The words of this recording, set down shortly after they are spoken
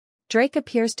Drake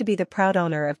appears to be the proud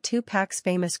owner of 2PAC'S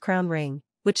famous crown ring,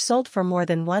 which sold for more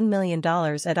than $1 million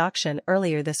at auction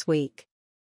earlier this week.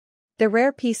 The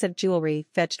rare piece of jewelry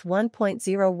fetched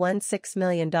 $1.016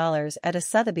 million at a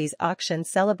Sotheby's auction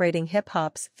celebrating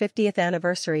hip-hop's 50th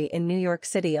anniversary in New York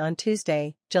City on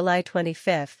Tuesday, July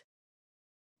 25,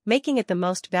 making it the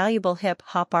most valuable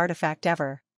hip-hop artifact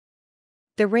ever.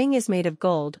 The ring is made of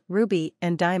gold, ruby,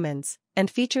 and diamonds,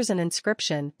 and features an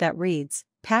inscription that reads,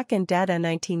 "Pac and Dada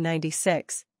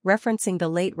 1996, referencing the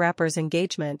late rapper's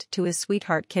engagement to his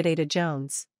sweetheart Kidada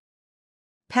Jones.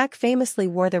 Pac famously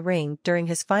wore the ring during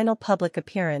his final public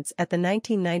appearance at the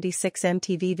 1996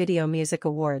 MTV Video Music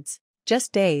Awards,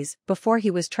 just days before he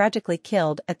was tragically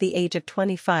killed at the age of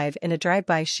 25 in a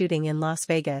drive-by shooting in Las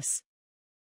Vegas.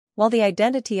 While the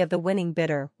identity of the winning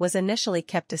bidder was initially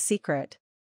kept a secret,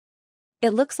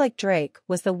 it looks like Drake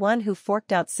was the one who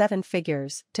forked out 7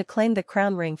 figures to claim the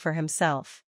crown ring for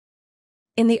himself.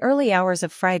 In the early hours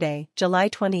of Friday, July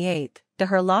 28, the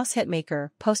Her Loss hitmaker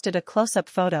posted a close-up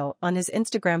photo on his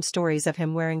Instagram stories of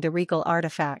him wearing the regal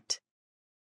artifact.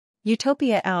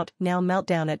 "Utopia out, now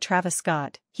meltdown at Travis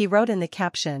Scott," he wrote in the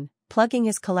caption, plugging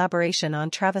his collaboration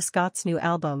on Travis Scott's new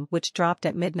album which dropped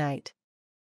at midnight.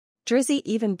 Drizzy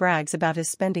even brags about his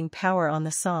spending power on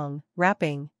the song,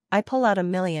 rapping, "I pull out $1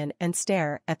 million and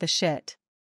stare at the shit."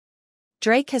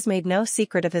 Drake has made no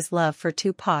secret of his love for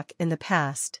 2Pac in the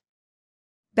past.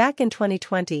 Back in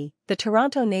 2020, the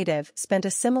Toronto native spent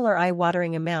a similar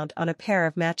eye-watering amount on a pair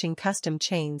of matching custom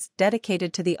chains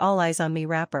dedicated to the All Eyes on Me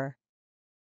rapper.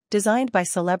 Designed by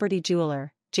celebrity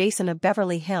jeweler, Jason of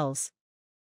Beverly Hills.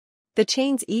 The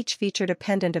chains each featured a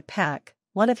pendant of Pac,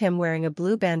 one of him wearing a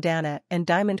blue bandana and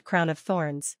diamond crown of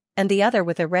thorns, and the other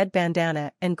with a red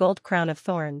bandana and gold crown of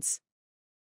thorns.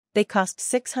 They cost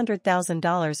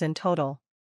 $600,000 in total.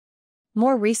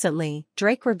 More recently,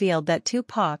 Drake revealed that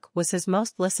 2Pac was his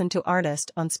most listened to artist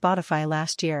on Spotify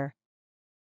last year.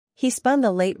 He spun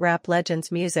the late rap legend's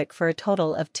music for a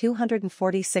total of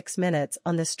 246 minutes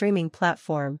on the streaming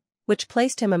platform, which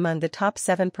placed him among the top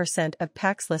 7% of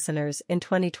Pac's listeners in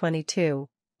 2022.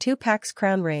 2Pac's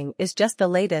crown ring is just the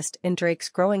latest in Drake's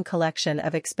growing collection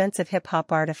of expensive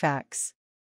hip-hop artifacts.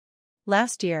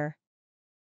 Last year,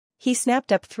 he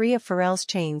snapped up 3 of Pharrell's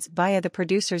chains via the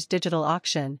producer's digital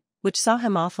auction, which saw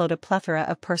him offload a plethora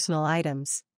of personal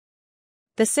items.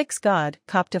 The 6 God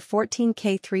copped a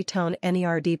 14K 3-tone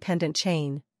NERD pendant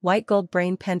chain, white gold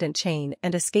brain pendant chain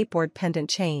and a skateboard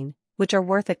pendant chain, which are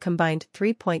worth a combined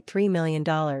 $3.3 million.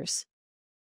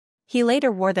 He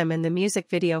later wore them in the music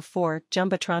video for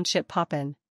Jumbotron Shit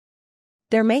Poppin'.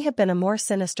 There may have been a more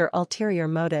sinister ulterior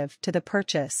motive to the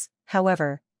purchase,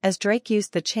 however, as Drake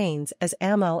used the chains as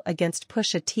ammo against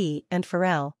Pusha T and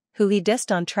Pharrell, who he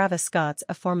dissed on Travis Scott's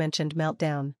aforementioned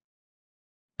meltdown.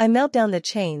 "I melt down the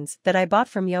chains that I bought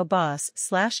from Yo Boss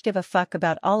 / give a fuck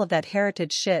about all of that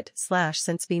heritage shit /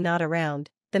 since we not around,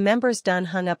 the members done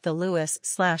hung up the Lewis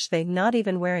 / they not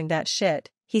even wearing that shit,"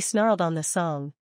 he snarled on the song,